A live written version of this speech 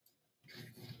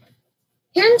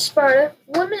Here in Sparta,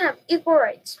 women have equal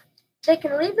rights. They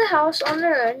can leave the house on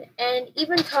their own and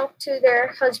even talk to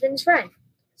their husband's friend,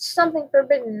 something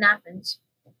forbidden in Athens.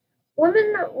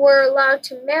 Women were allowed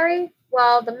to marry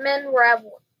while the men were at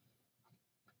war.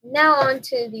 Now on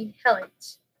to the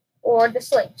helots, or the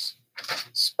slaves.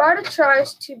 Sparta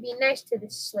tries to be nice to the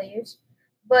slaves,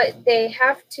 but they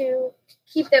have to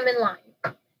keep them in line.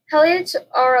 Helots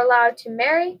are allowed to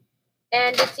marry,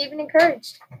 and it's even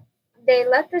encouraged. They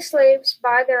let the slaves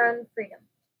buy their own freedom.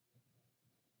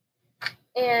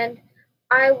 And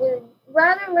I would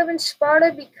rather live in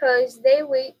Sparta because they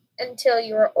wait until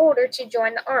you are older to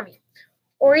join the army,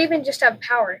 or even just have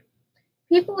power.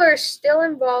 People are still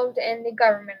involved in the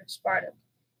government of Sparta.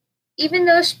 Even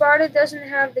though Sparta doesn't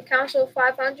have the Council of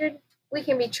 500, we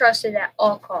can be trusted at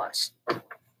all costs.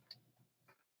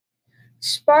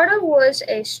 Sparta was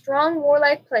a strong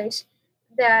warlike place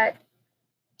that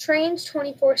trains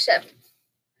 24/7.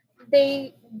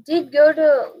 They did go to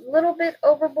a little bit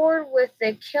overboard with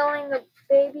the killing a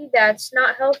baby that's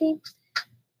not healthy.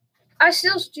 I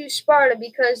still choose Sparta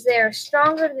because they are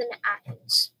stronger than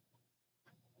Athens.